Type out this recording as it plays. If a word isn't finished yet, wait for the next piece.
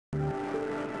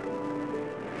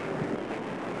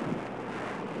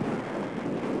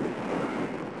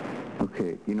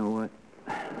Okay, you know what?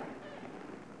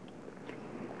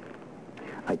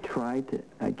 I tried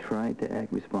to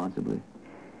act responsibly,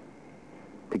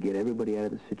 to get everybody out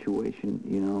of the situation,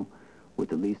 you know, with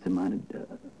the least amount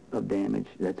of damage.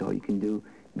 That's all you can do.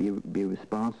 Be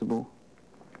responsible.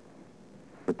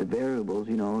 But the variables,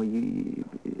 you know,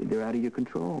 they're out of your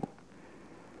control.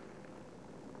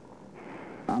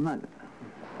 I'm not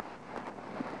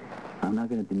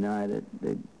going to deny that,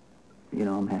 you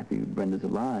know, I'm happy Brenda's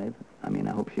alive. I mean,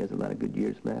 I hope she has a lot of good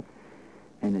years left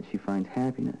and that she finds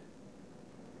happiness.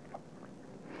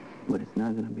 But it's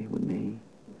not going to be with me.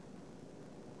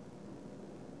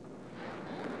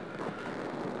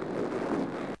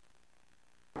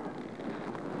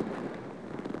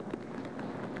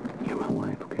 You're my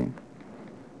wife, okay?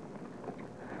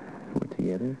 We're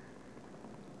together.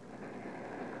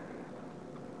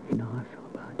 You know how I feel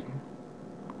about you.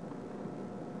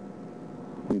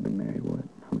 We've been married, what,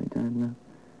 how many times now?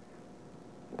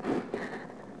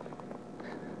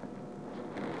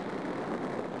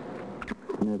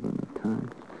 Never enough time.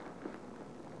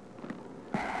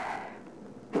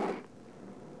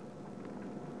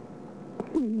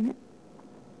 You mean it?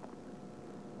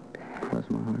 Cross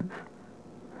my heart.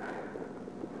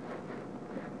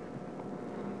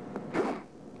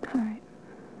 All right.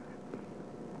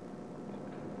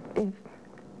 If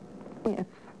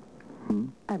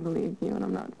I believe you, and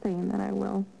I'm not saying that I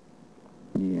will.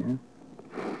 Yeah?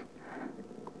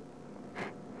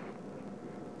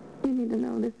 You need to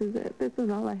know this is it. This is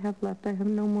all I have left. I have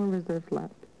no more reserves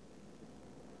left.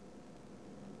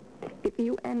 If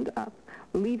you end up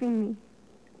leaving me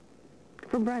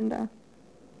for Brenda,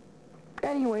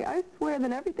 anyway, I swear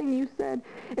that everything you said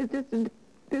is just a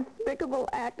despicable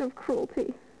act of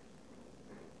cruelty.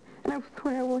 And I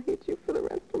swear I will hate you for the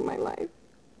rest of my life.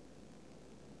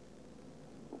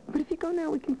 But if you go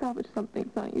now, we can salvage something,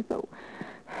 Sonny. So,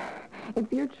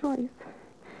 it's your choice.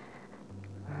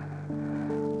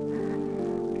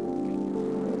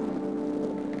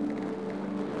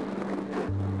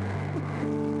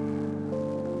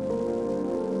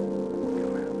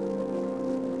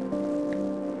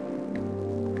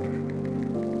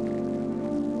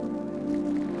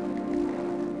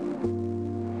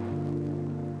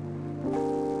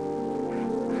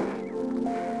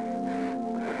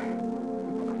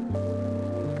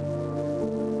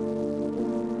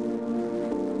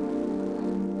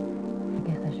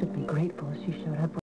 Grateful she showed up.